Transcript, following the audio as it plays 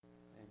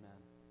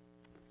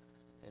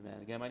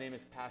Amen. Again, my name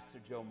is Pastor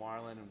Joe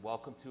Marlin, and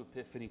welcome to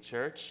Epiphany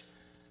Church.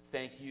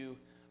 Thank you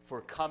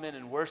for coming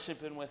and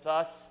worshiping with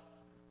us.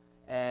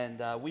 And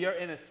we are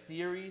in a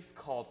series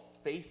called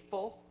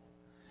Faithful,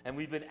 and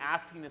we've been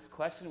asking this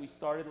question. We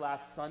started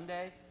last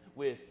Sunday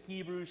with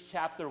Hebrews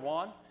chapter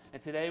 1,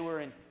 and today we're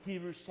in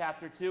Hebrews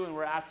chapter 2, and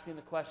we're asking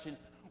the question,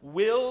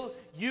 will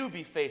you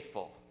be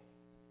faithful?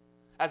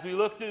 As we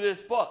look through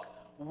this book,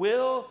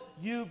 will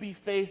you be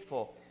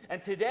faithful?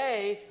 And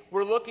today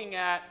we're looking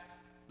at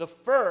the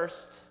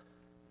first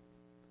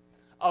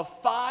of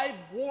 5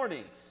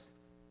 warnings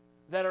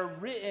that are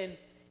written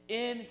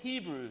in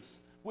Hebrews,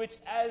 which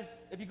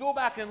if you go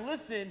back and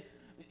listen,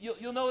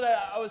 you'll know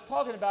that I was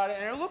talking about it,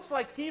 and it looks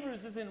like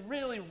Hebrews isn't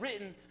really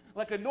written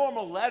like a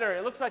normal letter.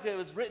 It looks like it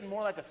was written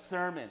more like a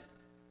sermon.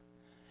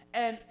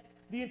 And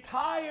this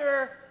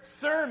entire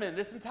sermon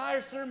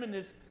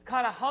is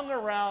kind of hung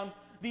around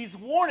these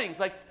warnings,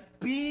 like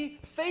be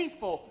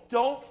faithful,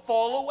 don't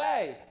fall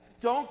away,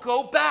 don't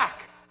go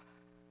back.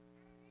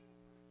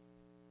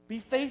 Be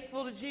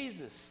faithful to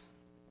Jesus.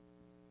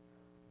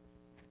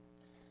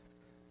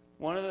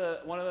 One of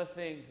the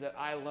things that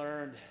I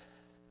learned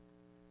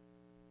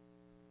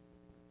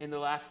in the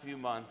last few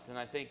months, and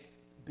I think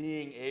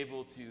being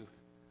able to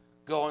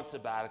go on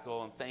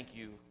sabbatical, and thank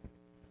you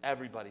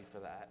everybody for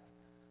that.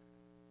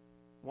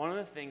 One of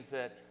the things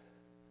that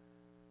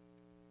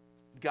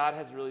God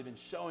has really been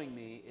showing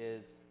me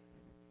is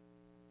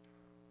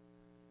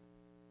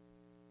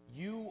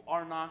you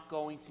are not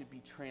going to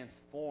be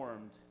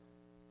transformed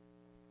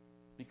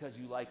because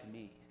you like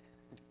me,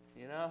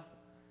 you know?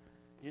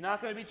 You're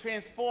not going to be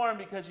transformed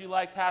because you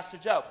like Pastor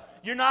Joe.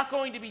 You're not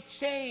going to be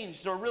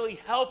changed or really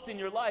helped in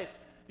your life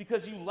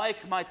because you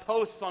like my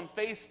posts on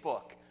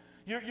Facebook.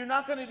 You're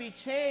not going to be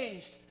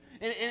changed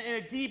in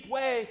a deep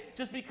way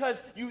just because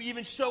you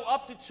even show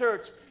up to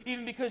church,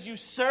 even because you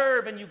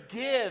serve and you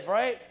give,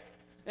 right?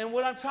 And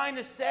what I'm trying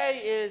to say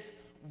is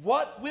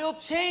what will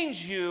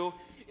change you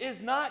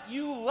is not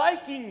you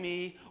liking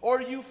me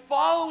or you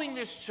following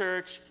this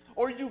church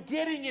or you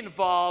getting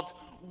involved.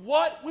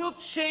 What will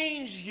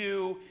change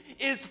you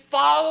is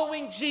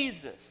following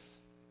Jesus.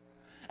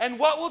 And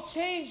what will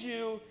change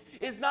you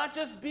is not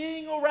just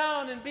being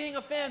around and being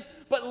a fan,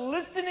 but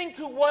listening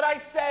to what I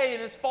say,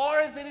 and as far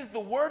as it is the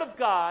Word of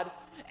God,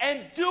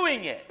 and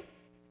doing it.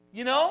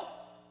 You know?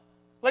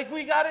 Like,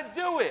 we got to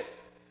do it.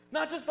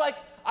 Not just like,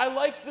 I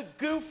like the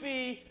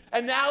goofy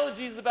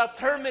analogies about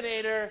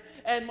Terminator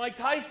and Mike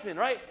Tyson,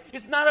 right?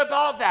 It's not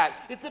about that.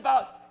 It's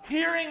about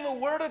hearing the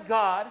Word of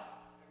God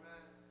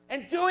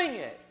and doing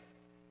it.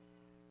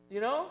 You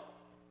know?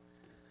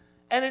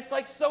 And it's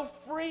like so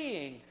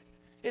freeing.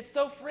 It's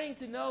so freeing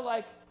to know,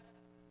 like,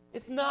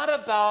 it's not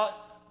about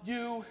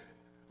you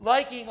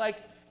liking, like,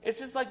 it's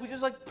just like we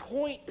just like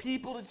point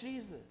people to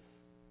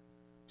Jesus.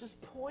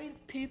 Just point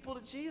people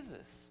to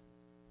Jesus.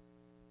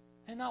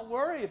 And not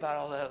worry about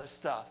all that other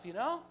stuff, you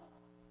know?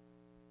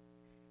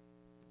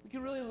 We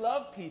can really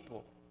love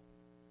people.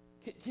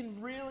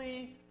 Can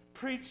really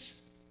preach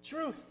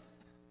truth.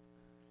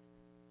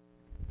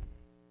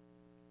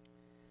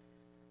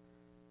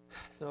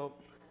 So,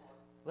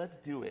 let's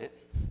do it.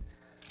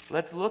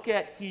 Let's look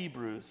at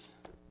Hebrews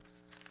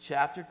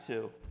chapter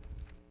 2.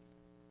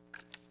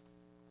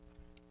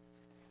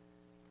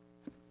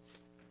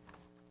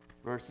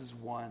 Verses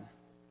 1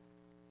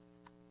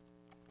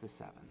 to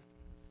 7.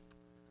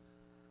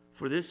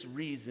 For this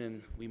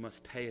reason, we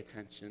must pay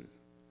attention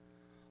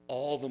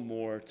all the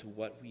more to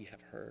what we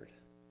have heard,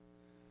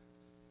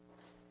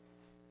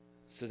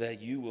 so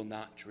that you will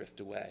not drift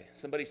away.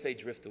 Somebody say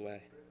drift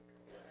away.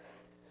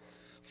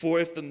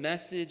 For if the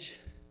message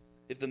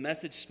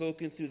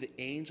spoken through the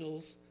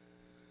angels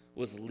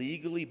was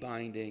legally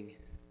binding,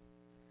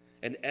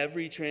 and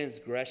every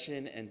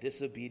transgression and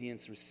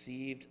disobedience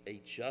received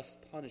a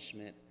just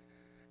punishment,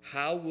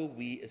 how will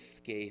we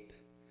escape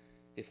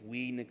if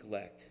we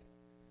neglect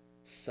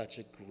such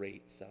a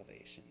great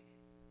salvation?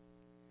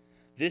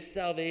 This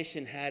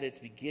salvation had its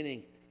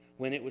beginning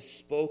when it was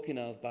spoken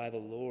of by the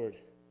Lord.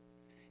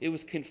 It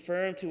was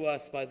confirmed to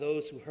us by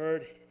those who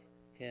heard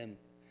him.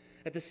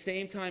 At the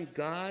same time,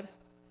 God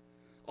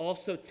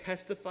also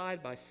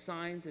testified by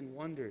signs and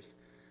wonders,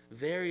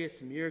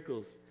 various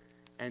miracles,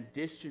 and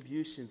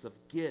distributions of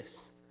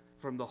gifts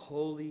from the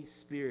Holy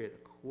Spirit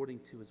according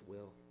to his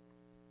will.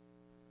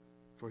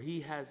 For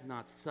he has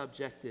not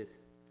subjected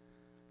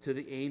to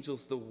the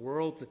angels the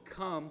world to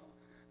come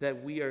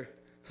that we are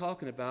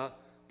talking about,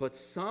 but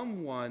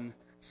someone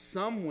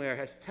somewhere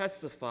has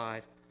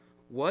testified,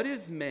 what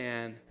is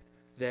man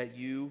that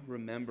you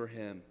remember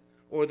him?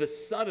 Or the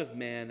Son of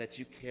Man that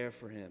you care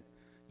for him?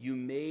 You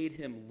made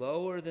him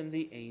lower than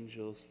the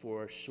angels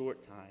for a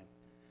short time,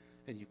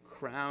 and you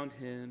crowned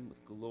him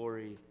with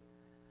glory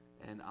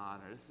and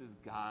honor. This is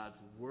God's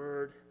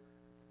word.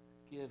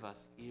 Give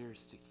us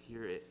ears to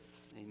hear it.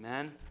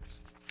 Amen.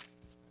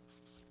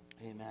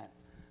 Amen.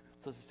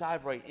 So let's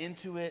dive right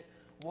into it.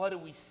 What do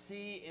we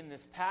see in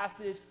this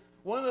passage?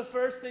 One of the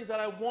first things that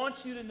I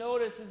want you to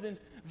notice is in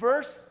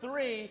verse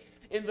 3,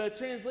 in the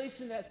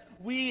translation that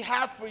we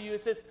have for you,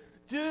 it says,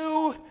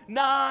 do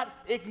not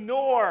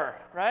ignore,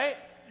 right?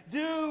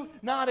 Do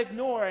not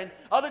ignore. And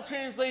other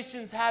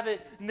translations have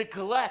it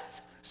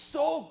neglect.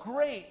 So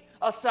great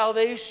a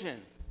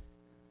salvation.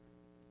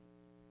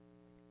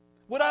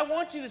 What I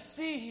want you to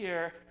see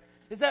here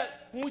is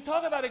that when we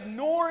talk about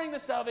ignoring the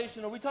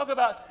salvation, or we talk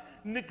about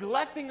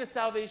neglecting the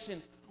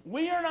salvation,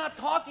 we are not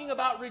talking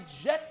about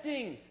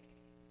rejecting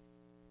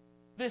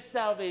this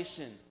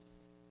salvation.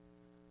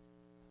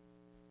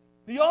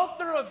 The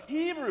author of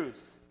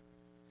Hebrews,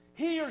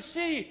 he or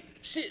she,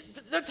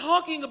 they're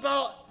talking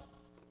about,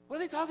 what are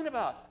they talking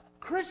about?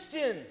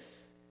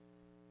 Christians,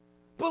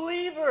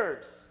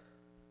 believers.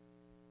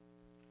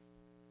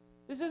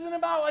 This isn't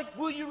about like,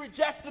 will you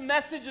reject the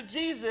message of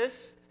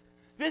Jesus?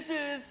 This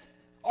is,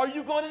 are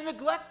you going to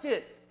neglect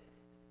it?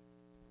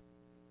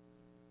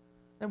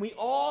 And we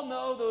all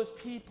know those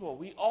people.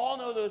 We all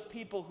know those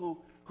people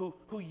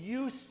who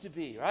used to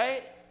be,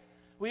 right?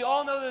 We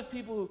all know those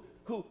people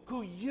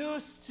who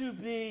used to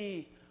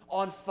be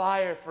on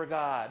fire for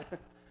God,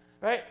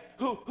 right?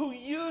 Who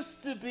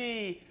used to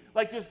be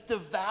like just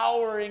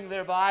devouring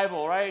their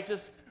Bible, right?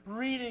 Just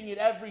reading it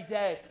every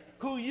day.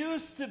 Who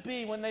used to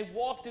be, when they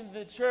walked into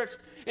the church,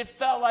 it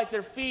felt like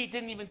their feet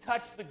didn't even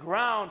touch the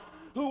ground.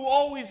 Who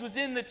always was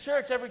in the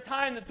church every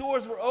time the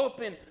doors were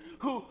open.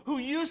 Who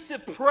used to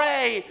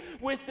pray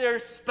with their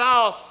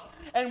spouse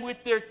and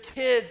with their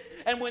kids,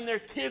 and when their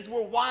kids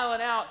were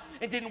wilding out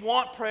and didn't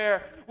want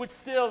prayer, would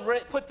still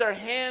put their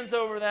hands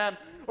over them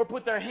or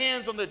put their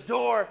hands on the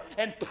door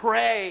and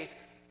pray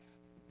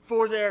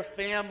for their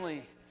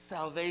family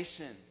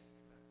salvation.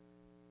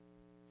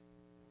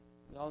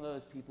 We all know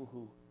those people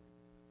who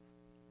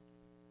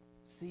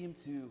seem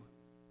to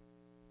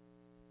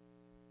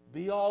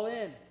be all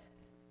in,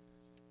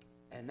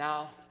 and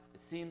now it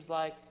seems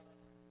like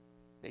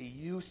they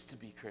used to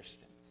be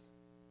Christians.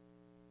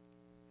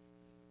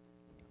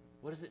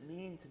 What does it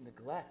mean to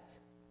neglect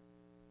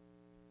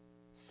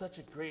such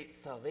a great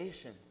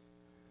salvation?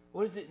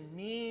 What does it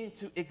mean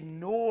to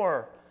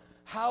ignore?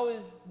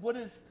 What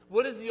is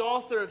the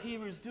author of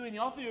Hebrews doing? The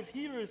author of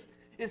Hebrews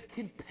is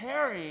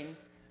comparing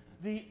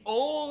the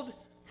Old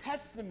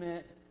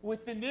Testament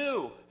with the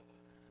New.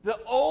 The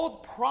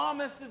old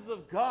promises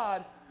of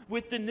God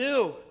with the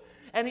new.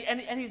 And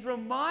he's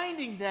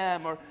reminding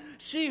them, or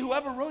she,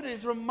 whoever wrote it,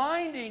 is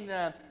reminding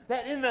them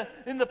that in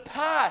the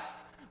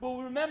past,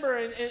 well, remember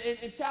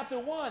in chapter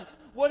 1,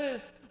 what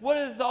does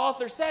the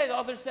author say? The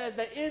author says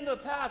that in the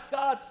past,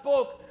 God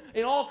spoke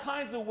in all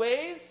kinds of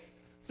ways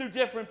through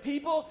different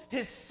people,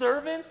 his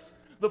servants,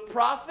 the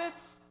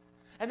prophets.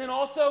 And then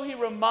also he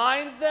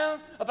reminds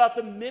them about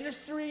the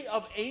ministry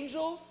of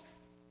angels.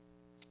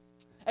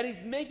 And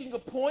he's making a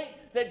point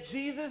that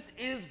Jesus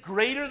is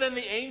greater than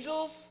the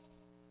angels.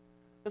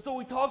 That's what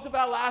we talked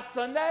about last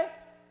Sunday.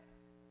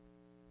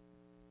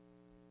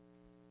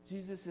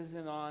 Jesus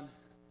isn't on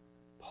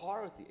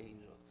par with the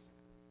angels.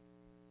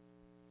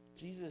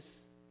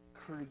 Jesus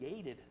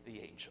created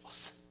the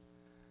angels.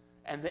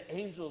 And the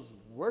angels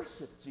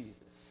worship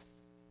Jesus.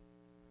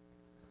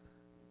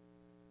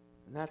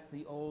 And that's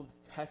the Old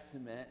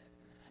Testament.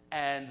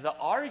 And the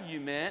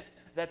argument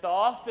that the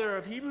author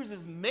of Hebrews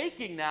is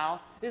making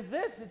now is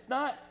this.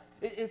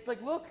 It's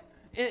like, look,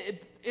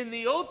 in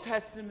the Old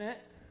Testament,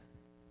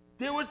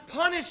 there was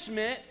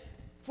punishment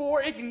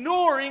for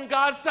ignoring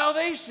God's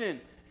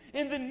salvation.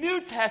 In the New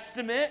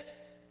Testament,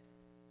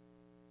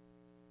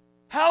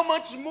 how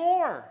much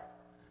more?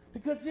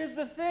 Because here's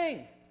the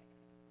thing.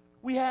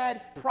 We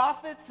had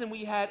prophets and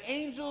we had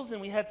angels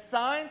and we had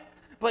signs,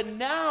 but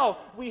now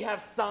we have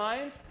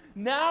signs.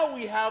 Now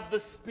we have the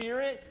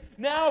Spirit.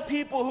 Now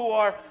people who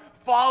are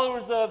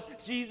followers of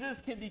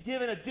Jesus can be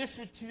given a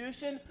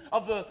distribution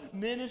of the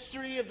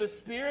ministry of the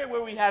Spirit,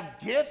 where we have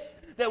gifts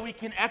that we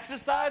can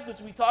exercise,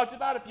 which we talked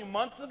about a few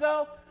months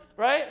ago,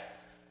 right?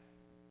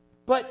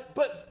 But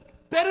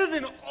better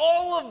than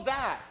all of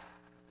that,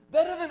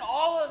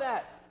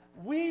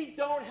 we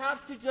don't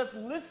have to just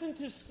listen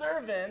to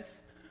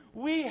servants.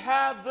 We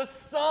have the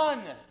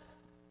Son.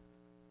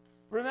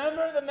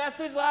 Remember the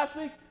message last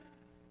week?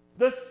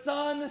 The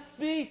Son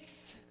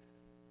speaks.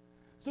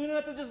 So we don't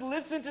have to just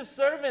listen to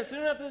servants. We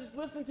don't have to just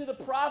listen to the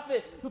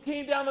prophet who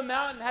came down the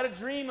mountain and had a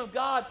dream of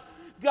God.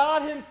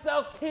 God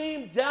himself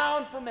came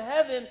down from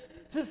heaven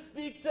to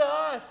speak to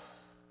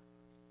us.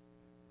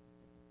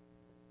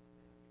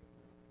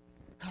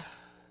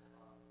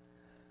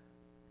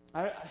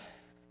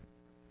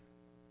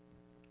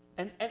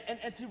 And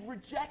to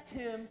reject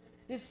him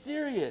is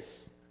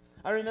serious.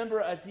 I remember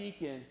a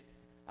deacon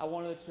at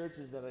one of the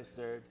churches that I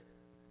served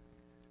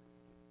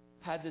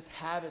had this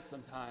habit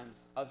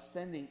sometimes of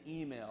sending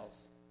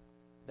emails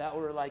that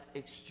were like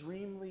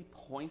extremely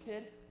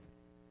pointed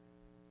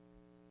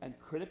and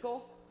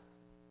critical,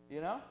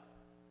 you know?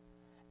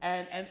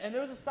 And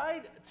there was a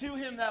side to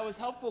him that was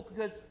helpful,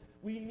 because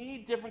we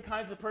need different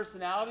kinds of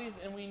personalities,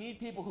 and we need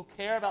people who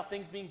care about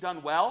things being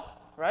done well,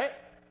 right?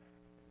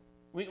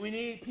 We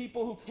need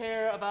people who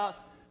care about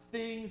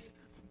things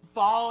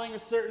following a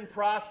certain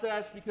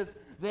process because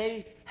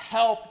they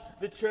help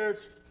the church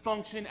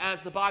function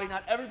as the body.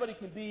 Not everybody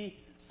can be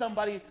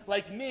somebody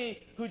like me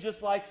who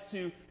just likes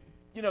to,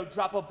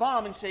 drop a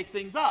bomb and shake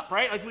things up,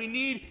 right? Like we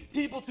need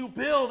people to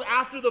build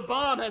after the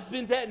bomb has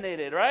been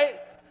detonated,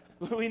 right?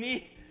 We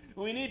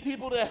need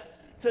people to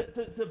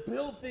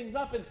build things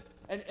up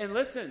and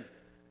listen.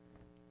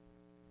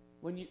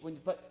 When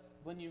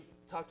you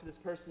talk to this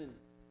person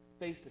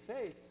face to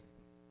face,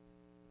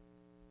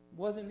 it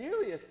wasn't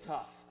nearly as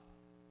tough.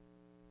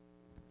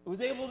 I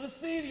was able to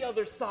see the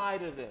other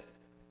side of it.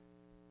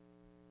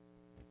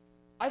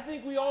 I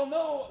think we all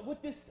know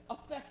what this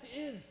effect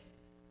is.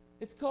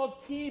 It's called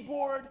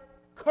keyboard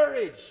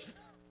courage,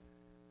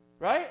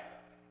 right?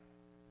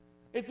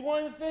 It's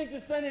one thing to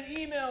send an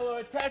email or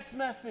a text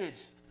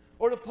message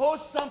or to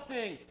post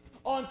something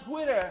on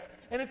Twitter,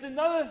 and it's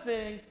another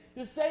thing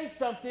to say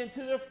something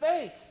to their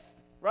face,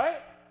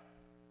 right?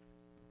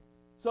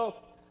 So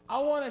I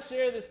want to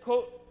share this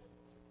quote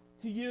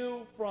to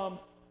you from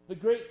the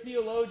great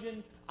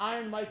theologian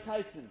Iron Mike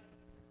Tyson,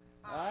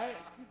 all right?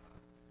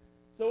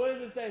 So what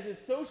does it say? It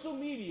says, social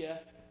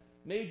media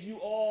made you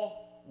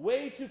all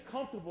way too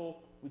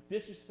comfortable with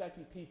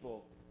disrespecting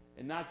people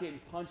and not getting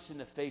punched in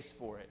the face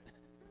for it.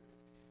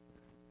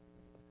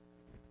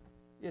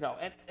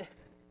 And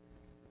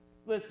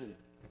listen,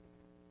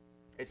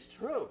 it's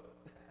true.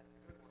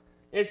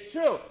 It's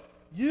true.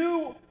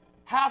 You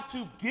have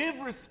to give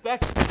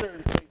respect to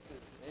certain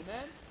places.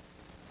 Amen?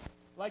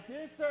 Like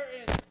there's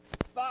certain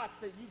spots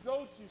that you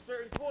go to,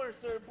 certain corners,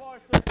 certain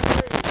bars, certain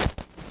areas,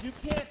 that you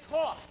can't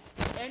talk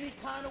any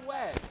kind of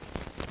way,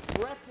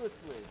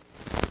 recklessly.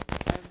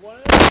 And one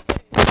of the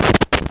things...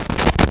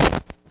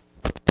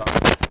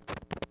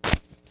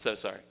 So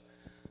sorry.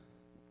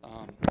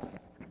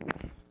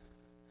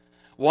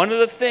 One of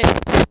the things...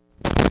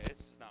 Okay, this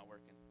is not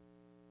working.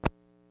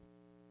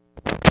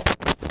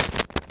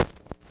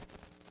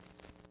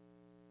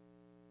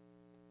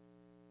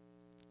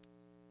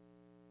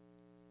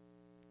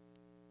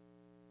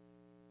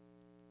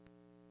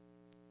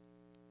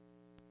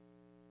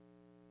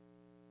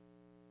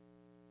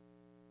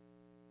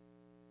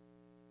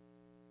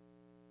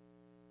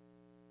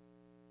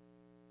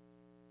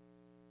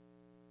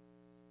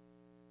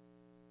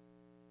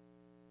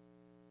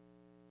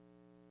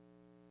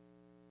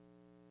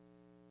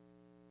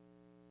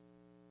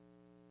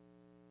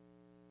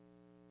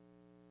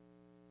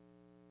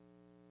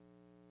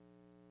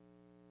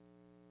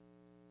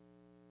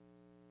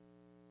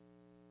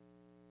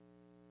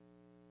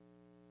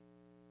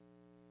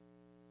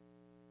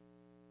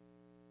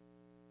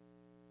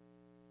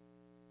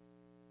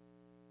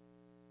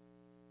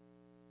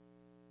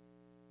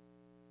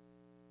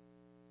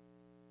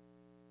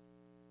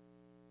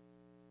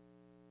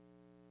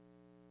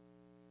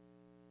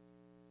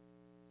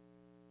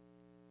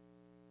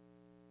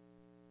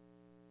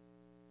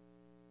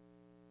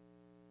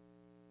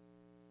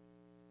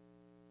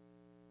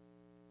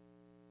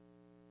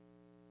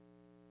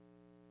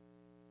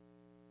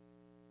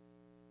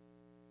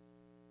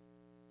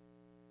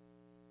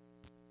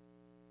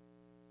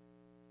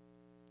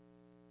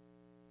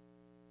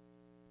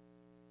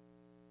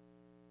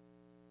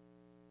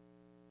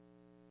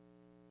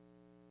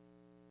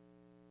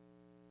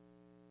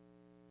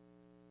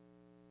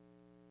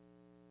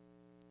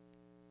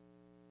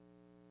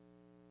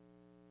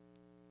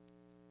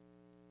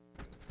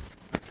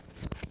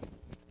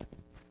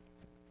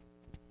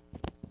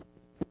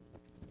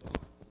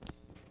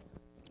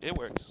 It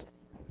works.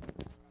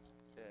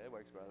 Yeah, it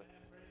works, brother.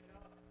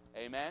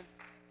 Amen.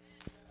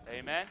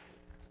 Amen.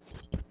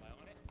 Am I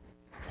on it?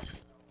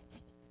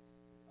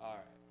 All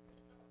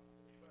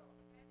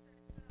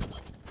right.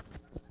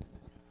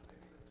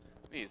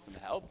 We need some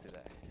help today.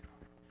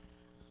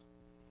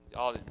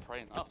 Y'all didn't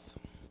pray enough.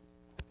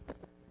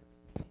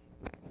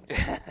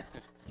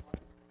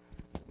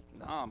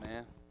 Nah,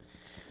 man.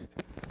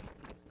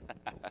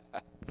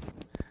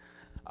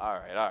 All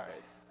right.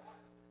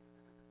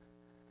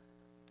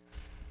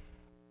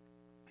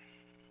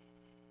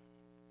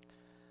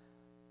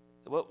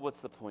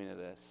 What's the point of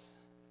this?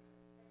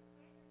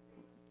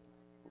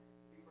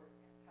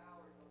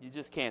 You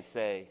just can't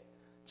say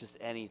just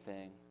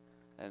anything.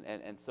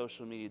 And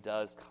social media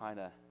does kind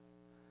of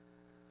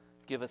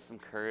give us some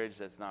courage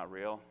that's not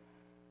real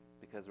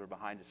because we're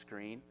behind a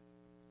screen.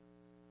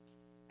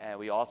 And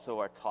we also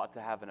are taught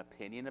to have an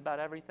opinion about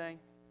everything.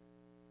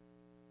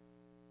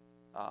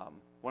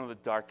 One of the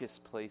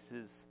darkest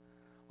places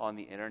on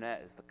the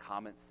internet is the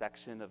comment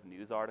section of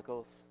news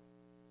articles.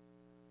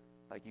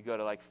 Like you go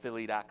to like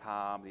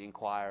Philly.com, the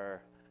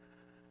Inquirer.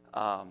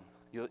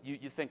 You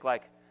think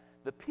like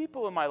the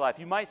people in my life,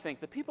 you might think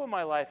the people in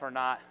my life are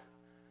not,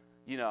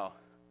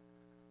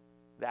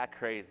 that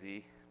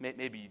crazy.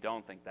 Maybe you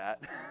don't think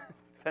that.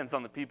 Depends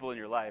on the people in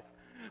your life.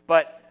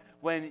 But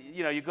when,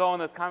 you go in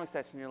those comment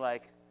sections, you're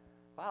like,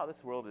 wow,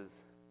 this world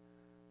is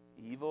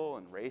evil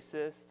and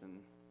racist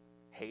and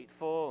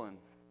hateful and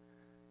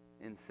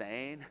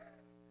insane,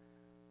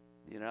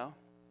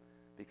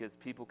 because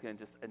people can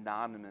just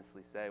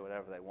anonymously say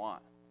whatever they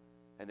want,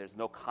 and there's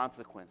no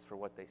consequence for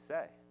what they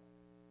say.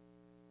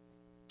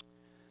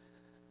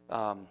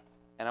 And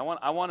I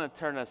want to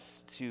turn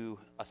us to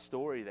a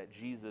story that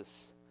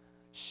Jesus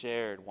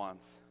shared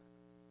once.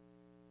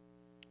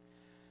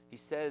 He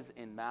says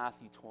in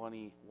Matthew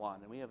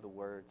 21, and we have the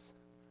words,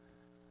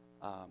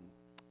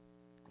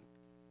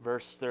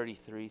 verse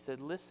 33, he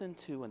said, "Listen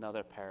to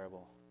another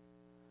parable.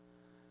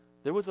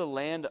 There was a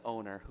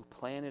landowner who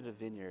planted a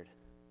vineyard,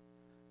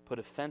 put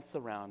a fence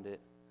around it,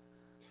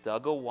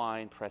 dug a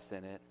wine press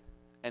in it,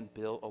 and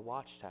built a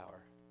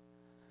watchtower.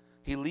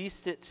 He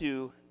leased it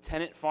to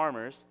tenant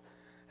farmers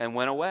and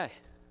went away.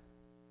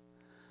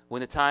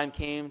 When the time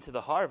came to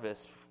the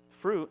harvest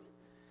fruit,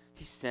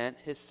 he sent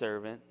his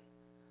servants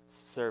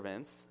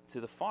to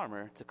the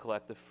farmer to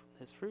collect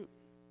his fruit.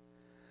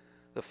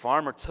 The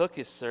farmer took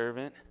his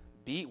servant,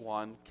 beat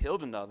one,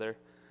 killed another,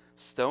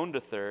 stoned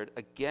a third.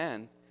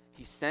 Again,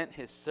 he sent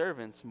his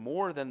servants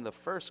more than the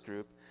first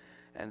group,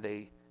 and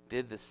they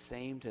did the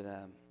same to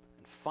them.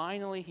 And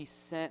finally, he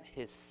sent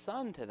his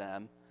son to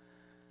them.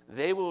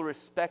 They will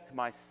respect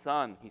my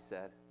son," he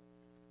said.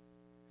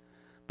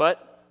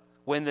 But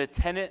when the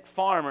tenant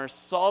farmers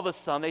saw the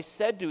son, they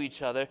said to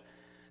each other,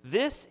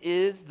 "This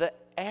is the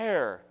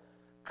heir.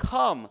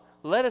 Come,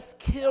 let us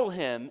kill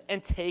him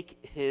and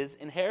take his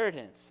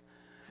inheritance."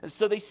 And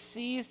so they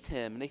seized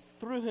him and they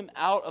threw him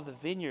out of the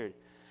vineyard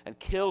and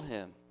killed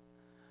him.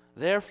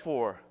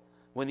 Therefore,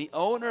 when the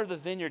owner of the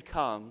vineyard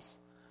comes,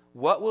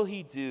 what will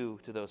he do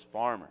to those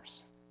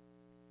farmers?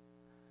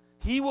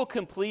 He will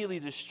completely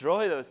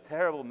destroy those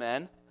terrible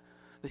men,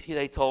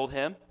 they told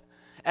him,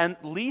 and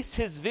lease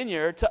his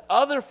vineyard to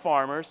other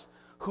farmers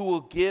who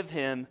will give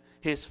him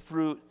his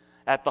fruit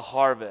at the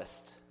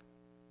harvest.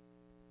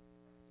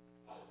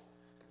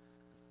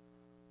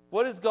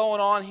 What is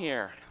going on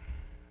here?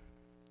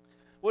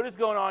 What is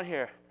going on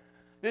here?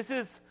 This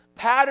is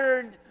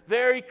patterned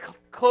very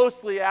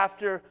closely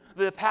after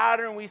the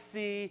pattern we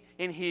see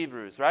in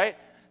Hebrews, right?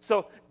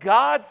 So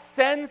God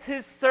sends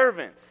his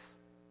servants,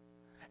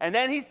 and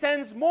then he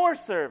sends more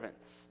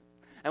servants.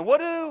 And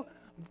what do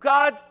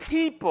God's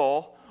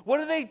people, what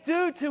do they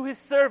do to his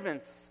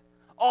servants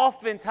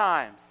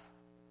oftentimes?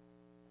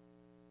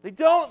 They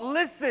don't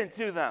listen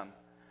to them.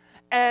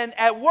 And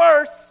at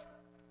worst,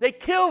 they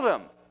kill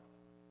them.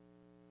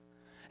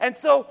 And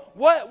so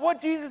what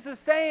Jesus is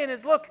saying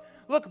is, look,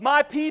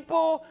 my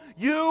people,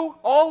 you,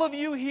 all of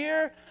you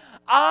here,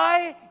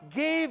 I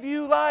gave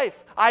you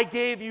life. I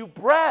gave you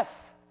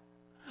breath.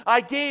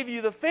 I gave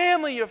you the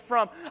family you're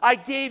from. I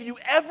gave you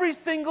every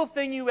single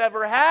thing you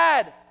ever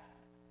had.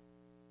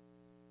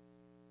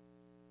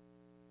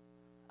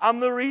 I'm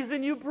the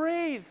reason you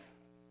breathe.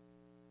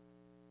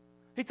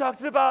 He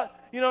talks about,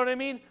 you know what I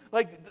mean?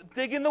 Like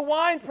digging the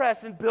wine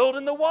press and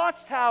building the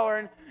watchtower.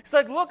 And it's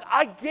like, look,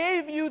 I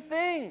gave you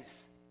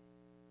things.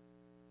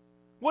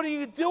 What are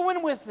you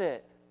doing with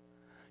it?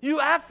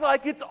 You act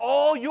like it's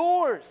all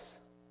yours.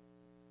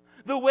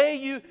 The way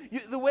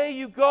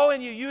you go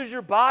and you use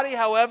your body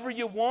however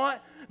you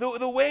want.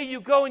 The way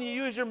you go and you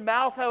use your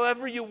mouth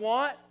however you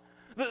want.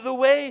 The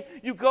way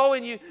you go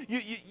and you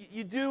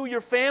do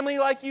your family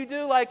like you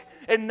do,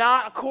 and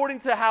not according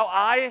to how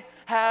I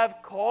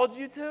have called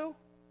you to.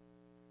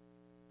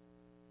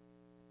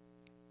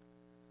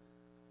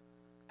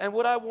 And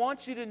what I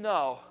want you to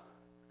know,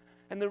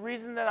 and the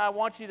reason that I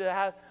want you to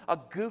have a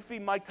goofy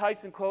Mike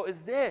Tyson quote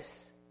is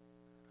this.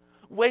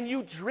 When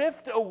you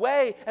drift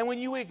away and when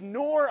you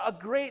ignore a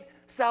great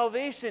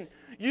salvation,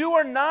 you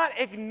are not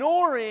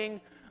ignoring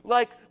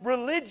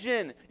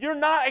religion. You're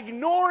not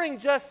ignoring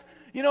just,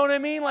 you know what I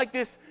mean, like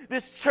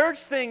this church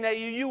thing that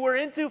you were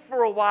into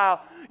for a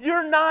while.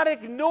 You're not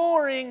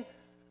ignoring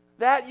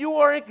that. You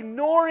are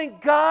ignoring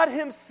God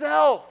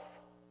himself.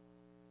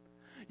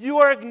 You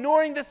are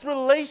ignoring this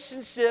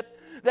relationship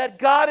that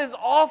God is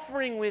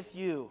offering with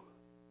you.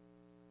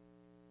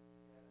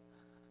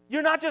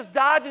 You're not just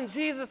dodging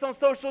Jesus on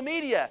social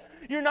media.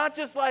 You're not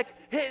just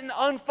hitting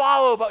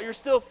unfollow, but you're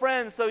still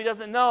friends so he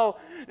doesn't know.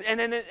 And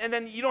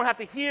then you don't have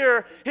to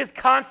hear his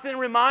constant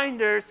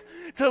reminders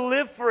to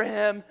live for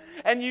him.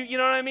 And you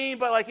know what I mean?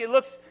 But it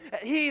looks,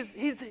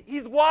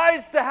 he's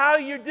wise to how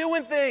you're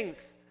doing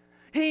things.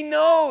 He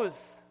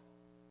knows.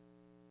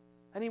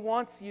 And he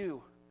wants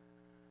you.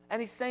 And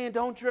he's saying,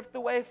 don't drift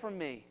away from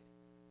me.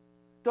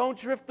 Don't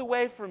drift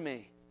away from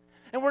me.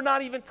 And we're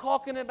not even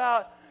talking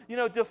about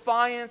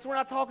defiance. We're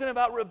not talking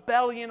about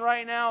rebellion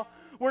right now.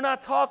 We're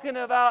not talking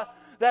about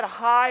that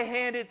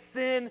high-handed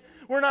sin.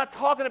 We're not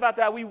talking about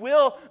that. We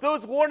will.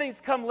 Those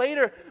warnings come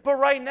later. But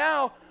right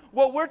now,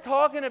 what we're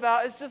talking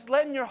about is just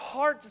letting your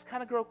heart just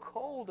kind of grow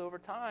cold over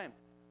time.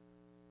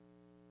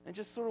 And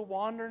just sort of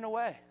wandering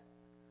away.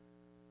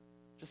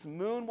 Just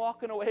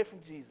moonwalking away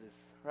from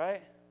Jesus,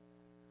 right?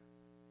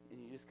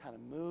 And you just kind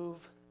of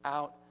move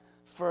out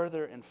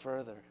further and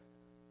further.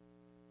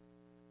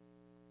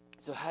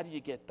 So how do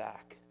you get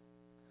back?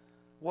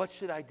 What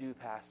should I do,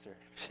 Pastor?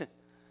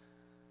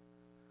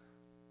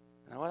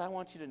 And what I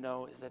want you to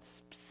know is that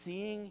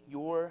seeing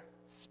your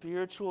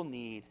spiritual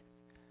need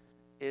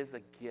is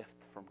a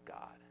gift from God.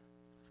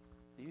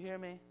 Do you hear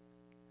me?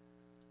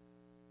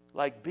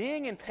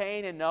 Being in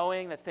pain and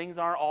knowing that things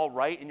aren't all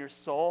right in your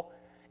soul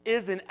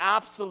is an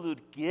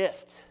absolute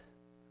gift.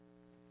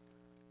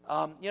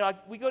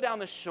 We go down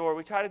the shore.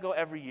 We try to go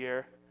every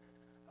year.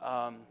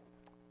 I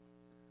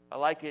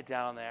like it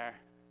down there.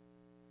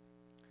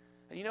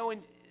 And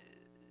when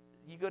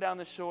you go down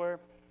the shore,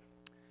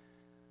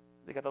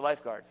 they got the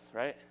lifeguards,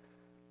 right?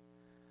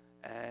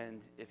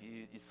 And if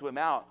you swim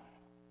out,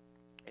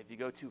 if you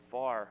go too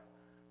far,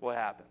 what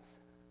happens?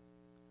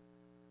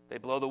 They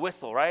blow the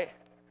whistle, right?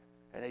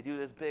 And they do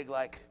this big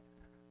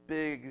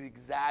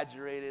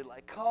exaggerated,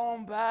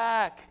 come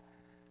back.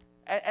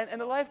 And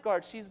the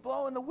lifeguard, she's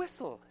blowing the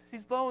whistle.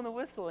 She's blowing the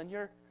whistle, and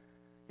you're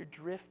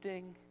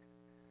drifting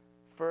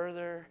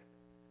further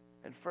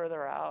and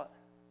further out.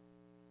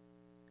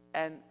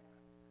 And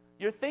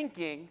you're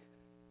thinking,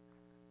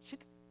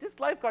 this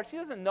lifeguard, she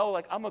doesn't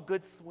know, I'm a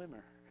good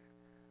swimmer.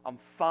 I'm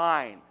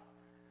fine.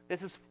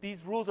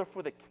 These rules are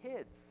for the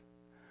kids.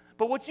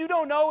 But what you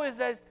don't know is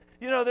that,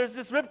 there's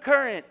this rip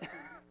current.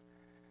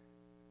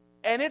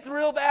 And it's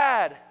real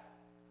bad.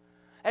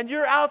 And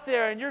you're out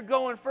there, and you're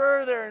going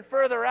further and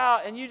further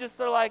out, and you just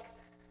are like,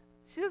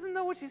 she doesn't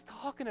know what she's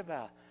talking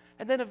about.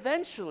 And then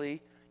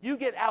eventually, you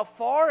get out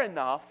far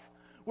enough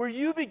where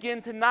you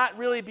begin to not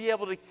really be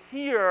able to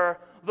hear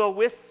the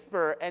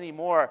whisper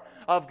anymore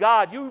of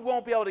God. You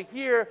won't be able to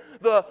hear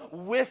the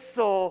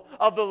whistle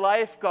of the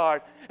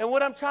lifeguard. And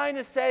what I'm trying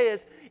to say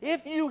is,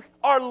 if you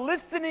are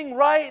listening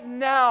right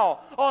now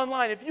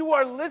online, if you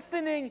are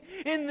listening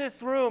in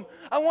this room,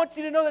 I want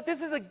you to know that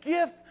this is a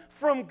gift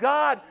from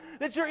God,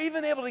 that you're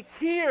even able to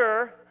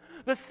hear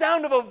the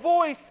sound of a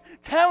voice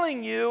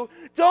telling you,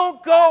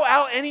 don't go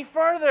out any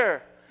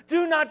further.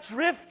 Do not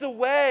drift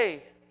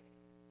away.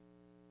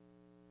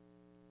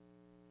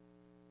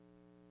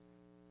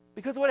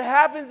 Because what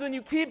happens when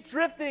you keep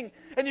drifting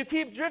and you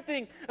keep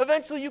drifting,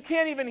 eventually you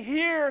can't even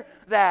hear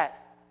that.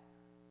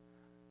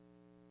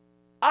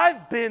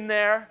 I've been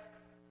there.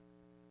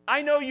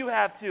 I know you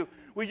have too.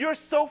 Where you're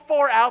so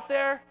far out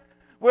there,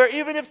 where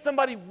even if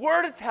somebody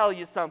were to tell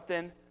you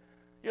something,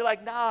 you're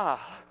like, nah,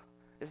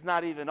 it's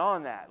not even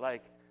on that.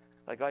 Like,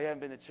 oh, you haven't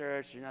been to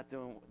church,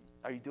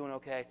 are you doing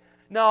okay?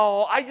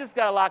 No, I just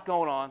got a lot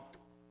going on,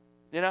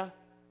 I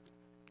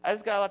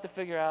just got a lot to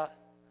figure out.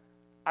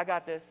 I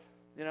got this,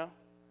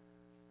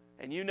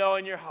 And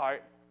in your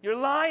heart, you're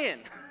lying,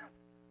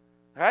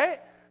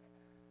 right?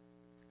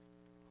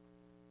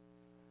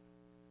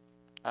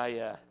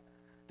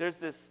 There's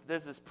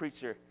this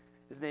preacher.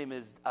 His name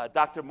is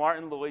Dr.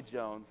 Martin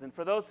Lloyd-Jones. And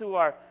for those who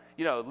are,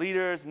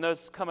 leaders and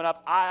those coming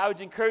up, I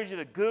would encourage you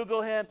to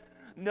Google him,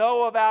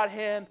 know about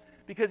him,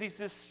 because he's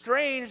this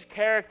strange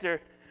character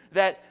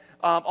that,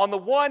 on the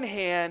one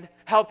hand,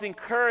 helped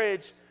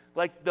encourage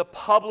the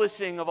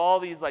publishing of all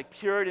these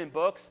Puritan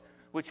books,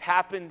 which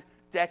happened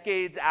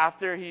decades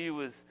after he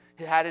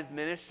had his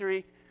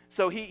ministry.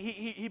 So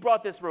he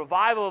brought this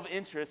revival of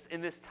interest in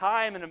this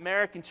time in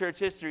American church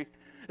history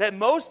that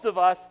most of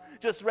us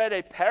just read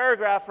a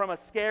paragraph from a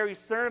scary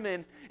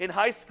sermon in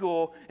high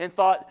school and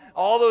thought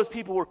all those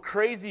people were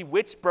crazy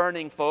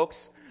witch-burning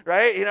folks,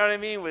 right? You know what I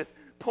mean? With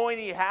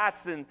pointy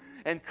hats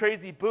and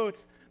crazy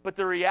boots. But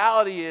the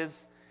reality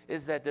is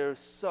that there's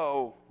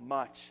so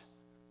much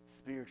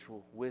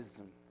spiritual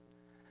wisdom.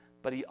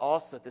 But he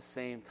also, at the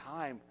same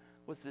time,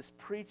 was this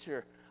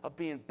preacher of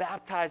being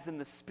baptized in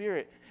the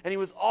Spirit. And he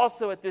was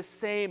also, at this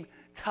same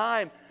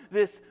time,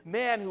 this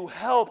man who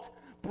helped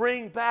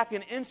bring back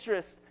an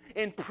interest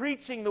in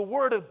preaching the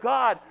Word of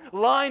God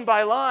line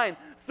by line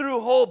through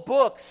whole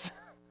books.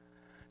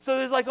 So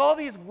there's all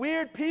these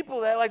weird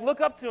people that look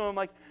up to him,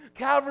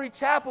 Calvary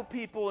Chapel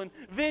people and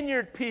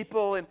Vineyard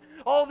people and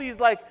all these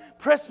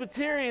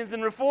Presbyterians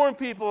and Reformed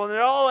people, and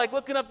they're all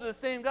looking up to the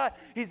same guy.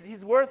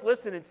 He's worth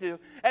listening to.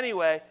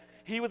 Anyway,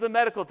 he was a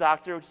medical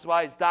doctor, which is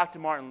why he's Dr.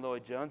 Martin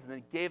Lloyd-Jones, and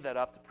then he gave that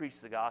up to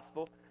preach the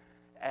gospel.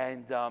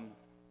 And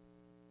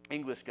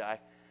English guy.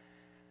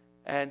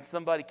 And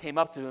somebody came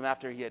up to him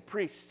after he had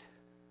preached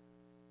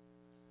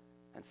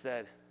and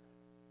said,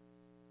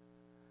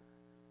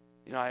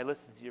 I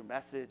listened to your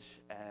message,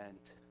 and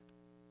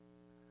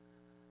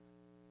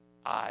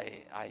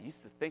I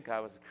used to think I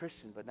was a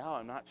Christian, but now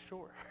I'm not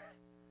sure.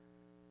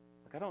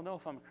 I don't know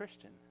if I'm a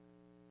Christian.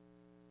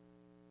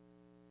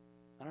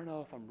 I don't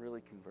know if I'm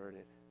really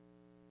converted.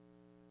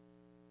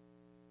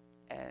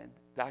 And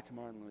Dr.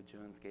 Martin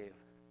Lloyd-Jones gave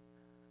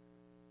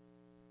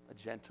a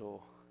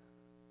gentle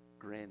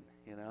grin,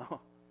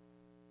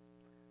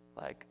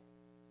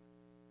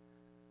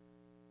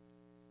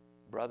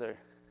 brother,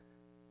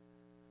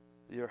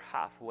 you're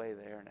halfway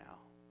there now.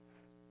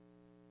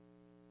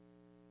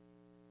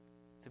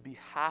 To be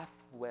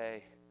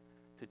halfway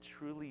to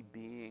truly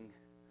being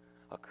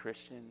a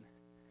Christian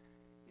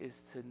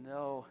is to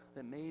know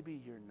that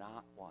maybe you're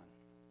not one.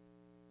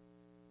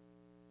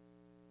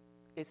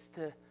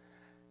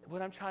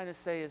 What I'm trying to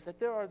say is that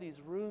there are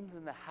these rooms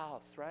in the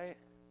house, right?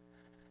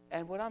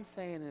 And what I'm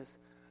saying is,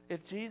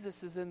 if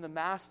Jesus is in the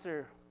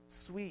master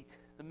suite,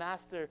 the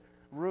master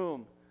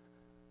room,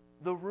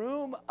 the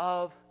room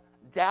of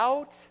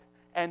doubt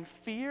and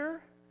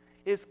fear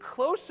is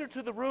closer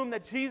to the room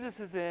that Jesus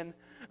is in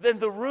than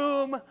the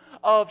room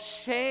of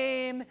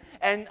shame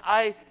and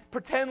I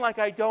pretend like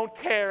I don't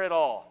care at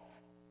all.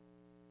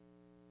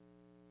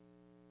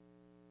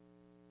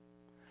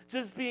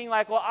 just being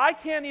like, well, I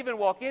can't even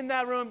walk in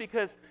that room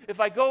because if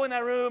I go in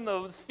that room,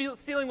 the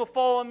ceiling will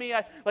fall on me.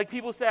 Like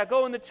people say, I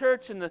go in the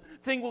church and the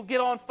thing will get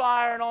on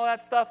fire and all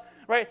that stuff,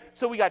 right?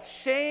 So we got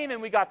shame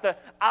and we got the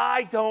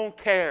I don't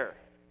care.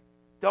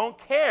 Don't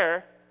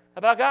care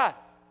about God.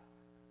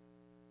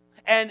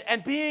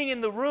 And being in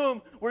the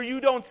room where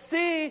you don't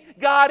see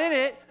God in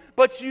it,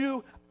 but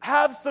you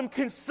have some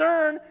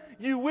concern,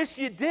 you wish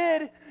you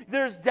did,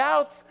 there's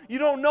doubts, you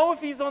don't know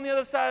if he's on the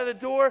other side of the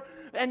door,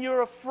 and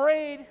you're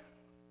afraid,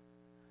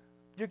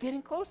 you're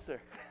getting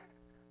closer.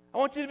 I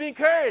want you to be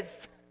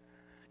encouraged.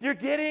 You're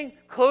getting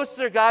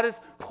closer. God is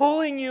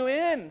pulling you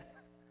in.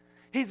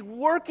 He's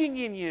working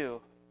in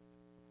you.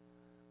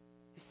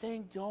 He's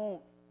saying,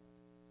 don't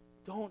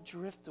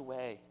drift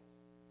away.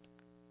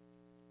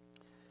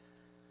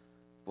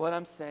 What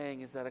I'm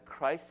saying is that a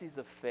crisis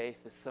of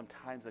faith is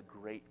sometimes a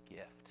great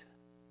gift.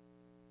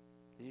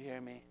 Do you hear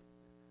me?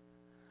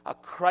 A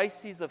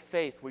crisis of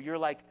faith where you're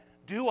like,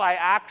 do I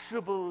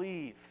actually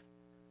believe?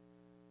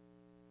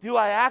 Do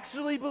I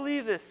actually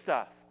believe this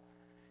stuff?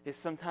 Is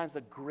sometimes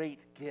a great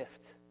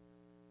gift.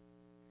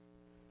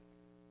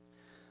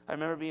 I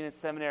remember being in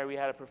seminary, we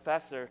had a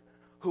professor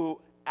who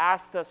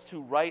asked us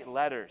to write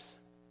letters.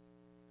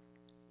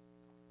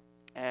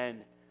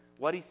 And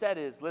what he said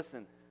is,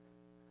 listen,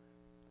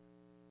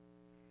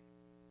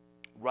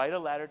 write a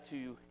letter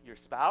to your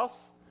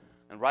spouse,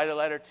 and write a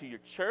letter to your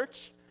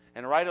church,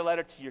 and write a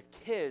letter to your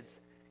kids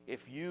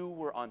if you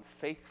were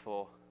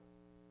unfaithful,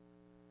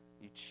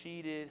 you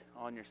cheated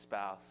on your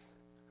spouse,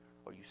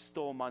 or you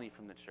stole money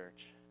from the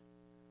church.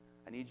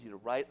 I need you to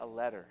write a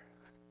letter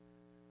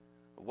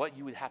of what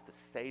you would have to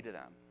say to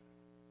them.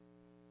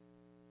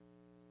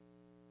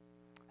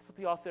 That's what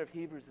the author of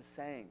Hebrews is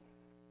saying.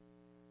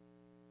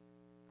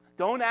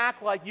 Don't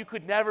act like you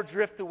could never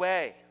drift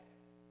away.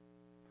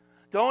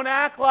 Don't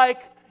act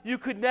like you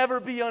could never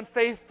be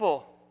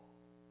unfaithful.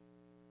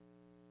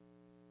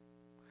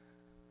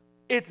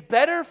 It's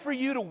better for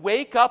you to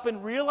wake up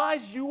and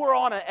realize you were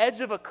on an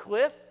edge of a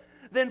cliff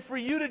than for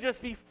you to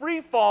just be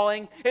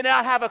free-falling and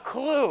not have a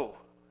clue.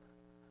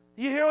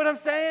 You hear what I'm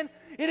saying?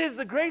 It is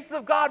the grace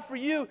of God for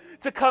you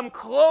to come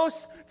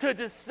close to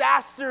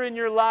disaster in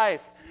your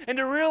life and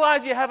to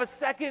realize you have a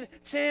second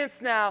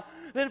chance now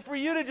than for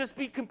you to just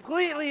be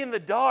completely in the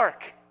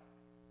dark.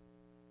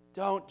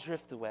 Don't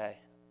drift away.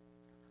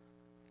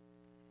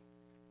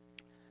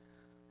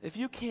 If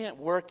you can't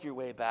work your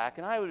way back,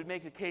 and I would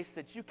make the case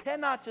that you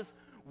cannot just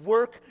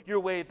work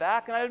your way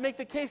back, and I would make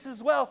the case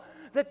as well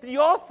that the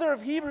author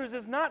of Hebrews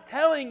is not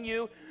telling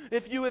you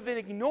if you have been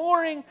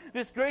ignoring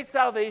this great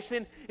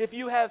salvation, if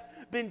you have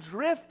been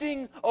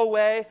drifting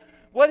away,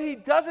 what he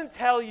doesn't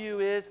tell you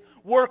is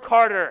work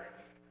harder.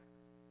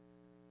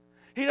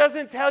 He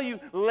doesn't tell you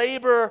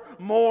labor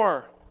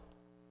more.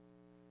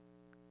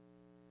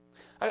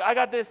 I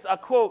got this a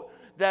quote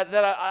that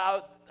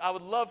I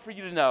would love for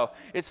you to know.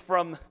 It's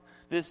from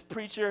this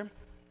preacher,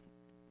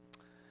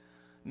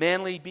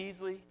 Manly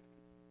Beasley.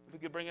 If we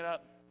could bring it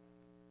up.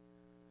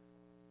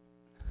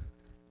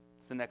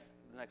 It's the next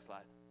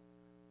slide.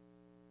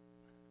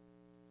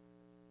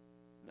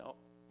 No.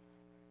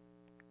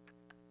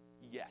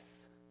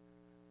 Yes.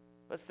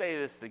 Let's say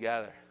this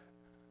together.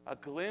 A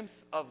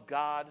glimpse of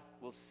God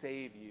will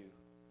save you.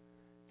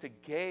 To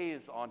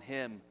gaze on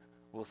him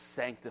will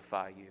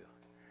sanctify you.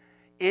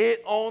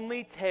 It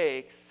only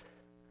takes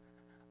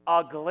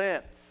a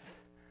glimpse.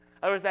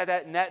 There was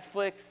that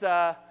Netflix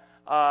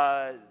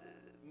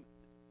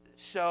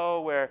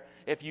show where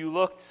if you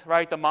looked,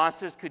 right, the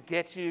monsters could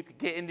get you, could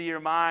get into your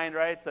mind,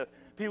 right? So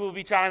people would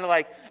be trying to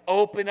like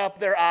open up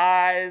their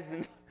eyes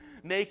and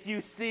make you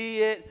see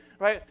it,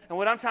 right? And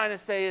what I'm trying to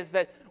say is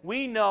that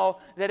we know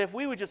that if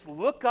we would just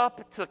look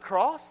up to the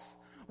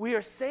cross, we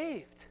are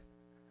saved.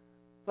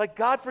 Like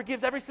God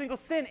forgives every single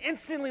sin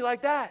instantly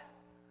like that.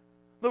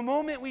 The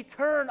moment we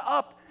turn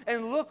up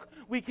and look,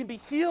 we can be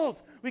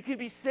healed, we can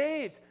be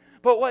saved.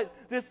 But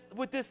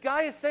what this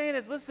guy is saying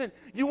is, listen,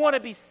 you want to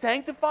be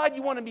sanctified,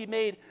 you want to be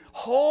made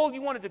whole,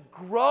 you want it to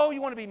grow,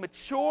 you want to be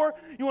mature,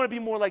 you want to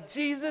be more like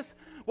Jesus.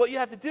 What you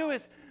have to do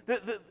is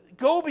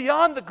go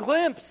beyond the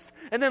glimpse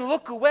and then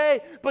look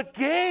away, but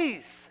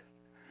gaze.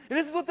 And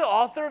this is what the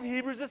author of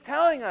Hebrews is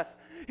telling us.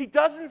 He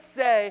doesn't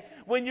say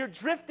when you're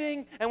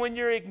drifting and when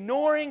you're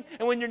ignoring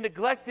and when you're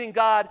neglecting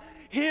God,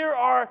 here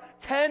are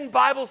 10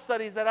 Bible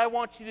studies that I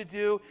want you to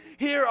do.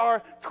 Here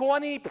are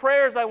 20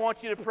 prayers I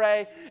want you to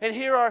pray. And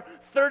here are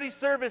 30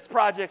 service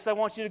projects I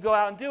want you to go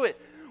out and do it.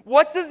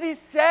 What does he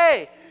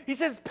say? He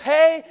says,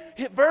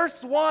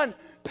 verse 1,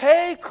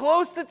 pay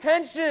close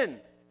attention.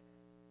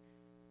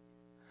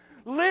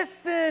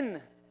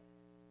 Listen.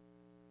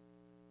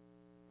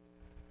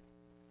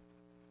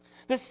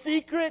 The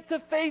secret to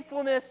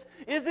faithfulness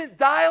isn't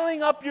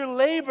dialing up your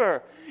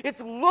labor.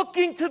 It's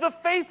looking to the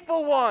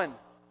faithful one.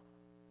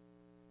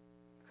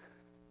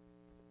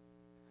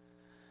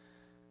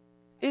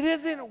 It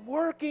isn't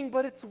working,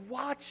 but it's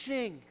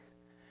watching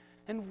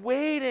and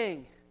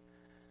waiting.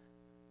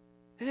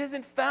 It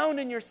isn't found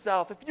in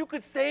yourself. If you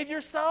could save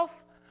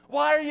yourself,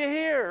 why are you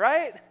here,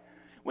 right?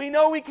 We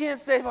know we can't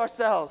save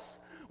ourselves.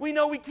 We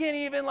know we can't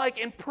even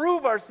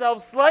improve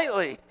ourselves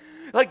slightly.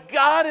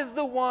 God is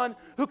the one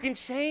who can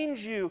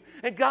change you,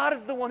 and God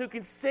is the one who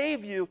can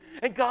save you,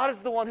 and God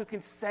is the one who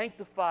can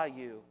sanctify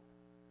you.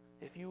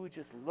 If you would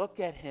just look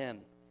at him.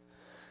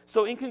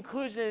 So in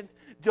conclusion,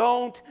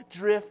 don't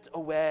drift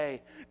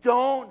away.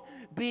 Don't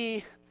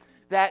be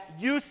that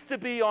used to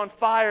be on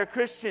fire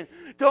Christian.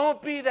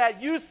 Don't be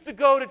that used to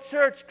go to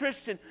church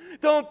Christian.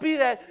 Don't be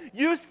that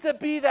used to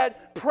be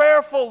that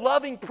prayerful,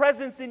 loving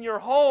presence in your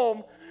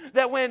home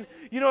that when,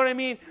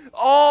 the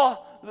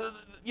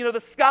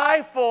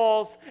sky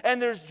falls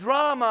and there's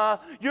drama,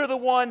 you're the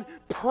one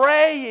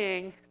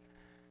praying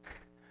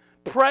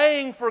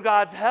for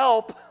God's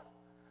help.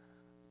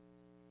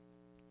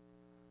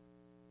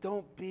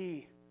 Don't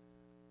be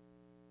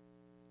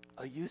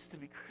a used to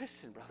be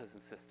Christian, brothers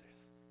and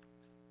sisters.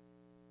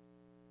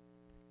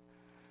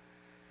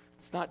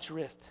 Let's not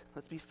drift.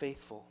 Let's be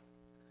faithful.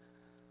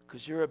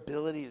 Because your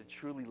ability to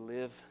truly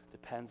live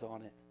depends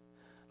on it.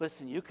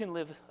 Listen, you can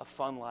live a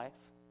fun life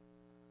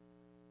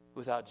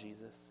without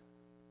Jesus.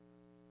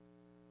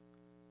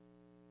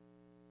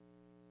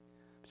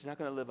 But you're not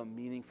going to live a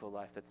meaningful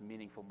life that's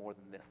meaningful more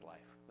than this life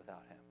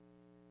without him.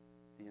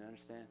 Do you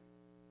understand?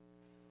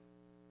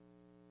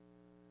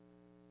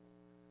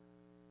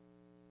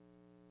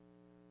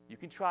 You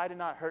can try to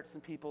not hurt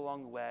some people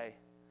along the way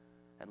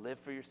and live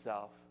for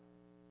yourself.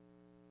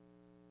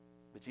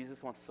 But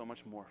Jesus wants so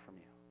much more from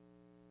you.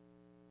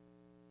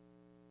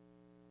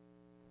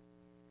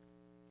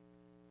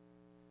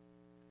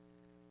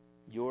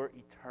 Your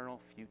eternal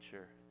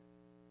future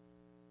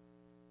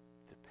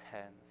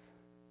depends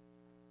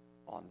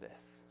on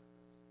this.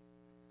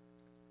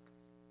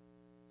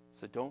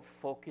 So don't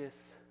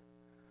focus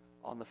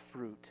on the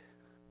fruit.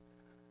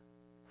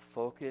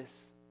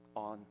 Focus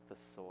on the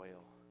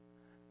soil.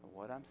 And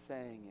what I'm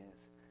saying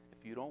is,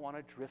 if you don't want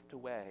to drift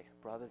away,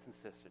 brothers and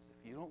sisters,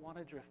 if you don't want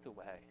to drift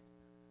away,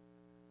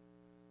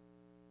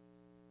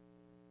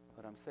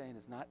 what I'm saying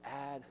is not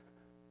add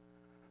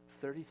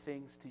 30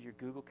 things to your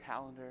Google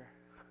Calendar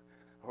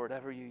or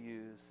whatever you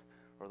use,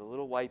 or the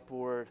little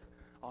whiteboard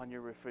on your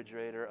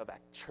refrigerator of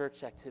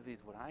church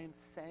activities. What I am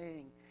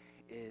saying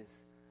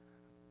is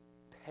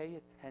pay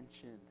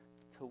attention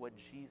to what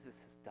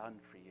Jesus has done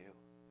for you.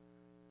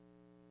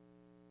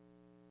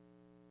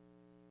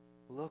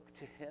 Look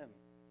to him.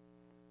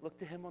 Look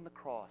to him on the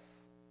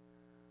cross.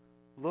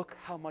 Look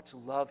how much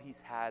love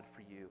he's had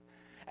for you.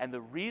 And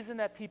the reason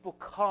that people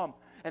come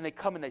and they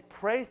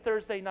pray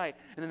Thursday night,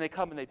 and then they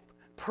come and they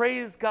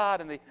praise God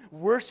and they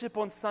worship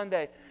on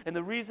Sunday, and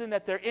the reason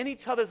that they're in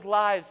each other's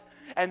lives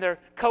and they're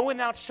going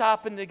out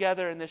shopping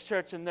together in this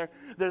church and they're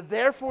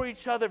there for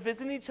each other,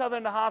 visiting each other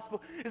in the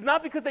hospital, is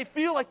not because they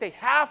feel like they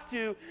have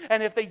to,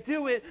 and if they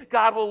do it,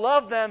 God will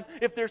love them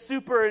if they're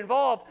super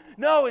involved.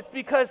 No, it's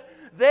because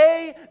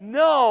they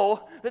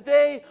know that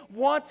they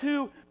want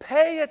to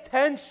pay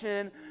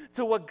attention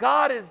to what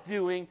God is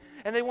doing,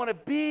 and they want to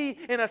be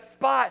in a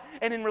spot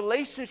and in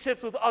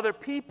relationships with other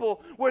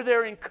people where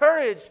they're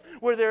encouraged,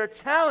 where they're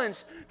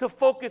challenged to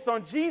focus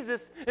on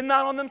Jesus and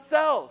not on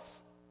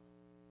themselves.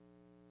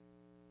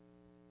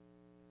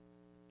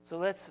 So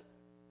let's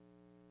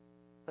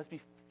be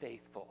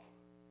faithful.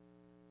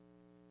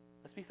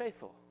 Let's be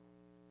faithful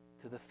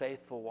to the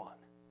faithful one.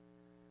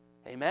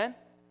 Amen?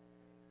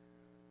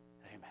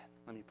 Amen.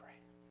 Let me pray.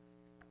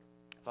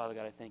 Father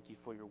God, I thank you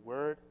for your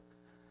word.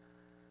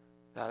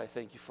 God, I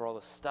thank you for all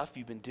the stuff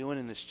you've been doing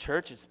in this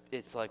church.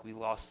 It's like we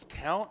lost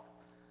count.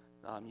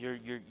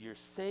 You're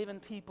saving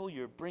people.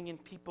 You're bringing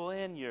people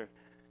in. You're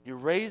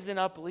raising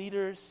up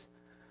leaders.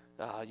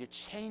 You're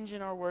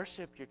changing our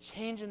worship. You're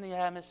changing the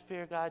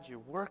atmosphere, God. You're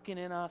working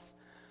in us.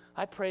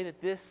 I pray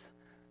that this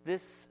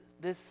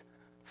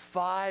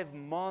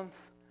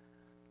 5-month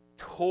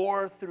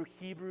tour through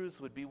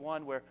Hebrews would be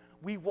one where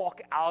we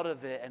walk out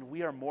of it and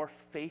we are more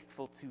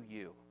faithful to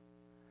you.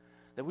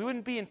 That we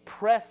wouldn't be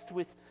impressed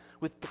with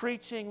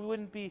preaching. We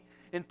wouldn't be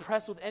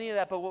impressed with any of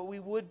that. But what we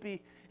would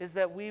be is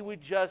that we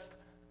would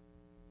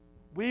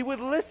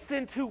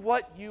listen to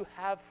what you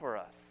have for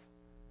us.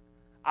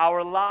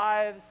 Our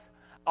lives,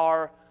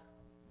 our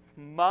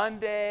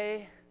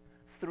Monday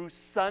through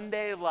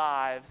Sunday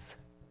lives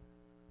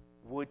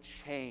would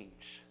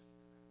change.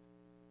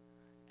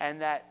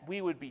 And that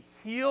we would be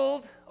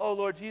healed. Oh,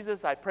 Lord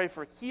Jesus, I pray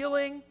for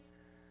healing.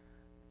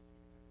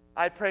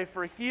 I pray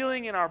for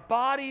healing in our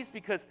bodies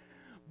because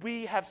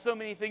we have so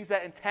many things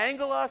that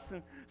entangle us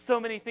and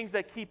so many things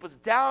that keep us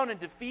down and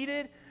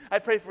defeated. I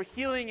pray for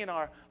healing in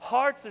our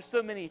hearts. There's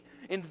so many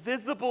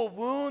invisible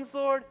wounds,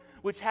 Lord,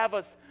 which have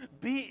us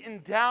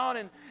beaten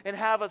down and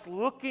have us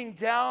looking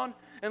down.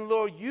 And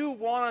Lord, you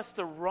want us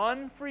to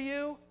run for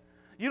you.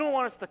 You don't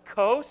want us to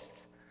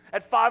coast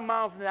at 5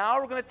 miles an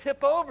hour. We're going to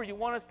tip over. You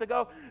want us to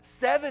go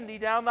 70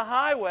 down the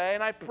highway.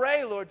 And I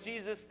pray, Lord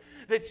Jesus,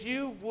 that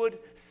you would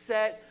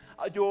set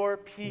your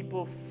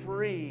people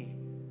free.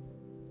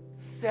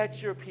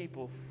 Set your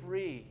people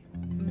free.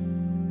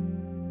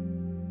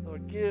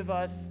 Lord, give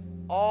us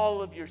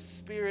all of your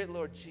Spirit,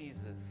 Lord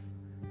Jesus.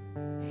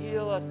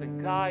 Heal us and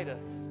guide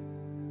us.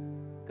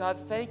 God,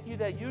 thank you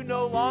that you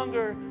no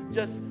longer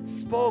just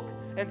spoke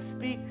and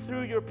speak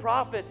through your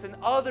prophets and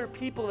other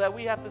people that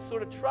we have to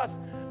sort of trust,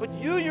 but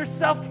you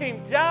yourself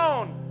came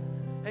down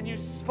and you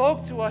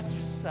spoke to us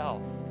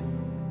yourself.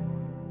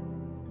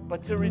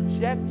 But to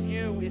reject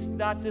you is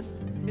not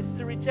just, it's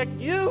to reject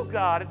you,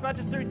 God. It's not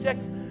just to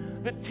reject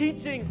the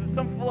teachings and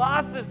some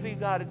philosophy,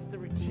 God. It's to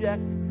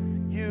reject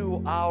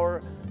you,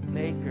 our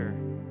Maker.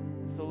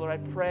 So, Lord, I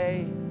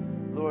pray,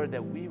 Lord,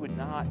 that we would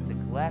not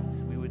neglect,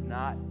 we would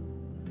not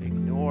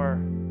ignore,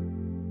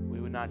 we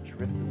would not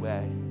drift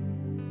away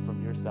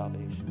from your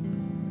salvation.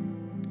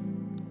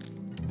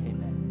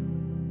 Amen.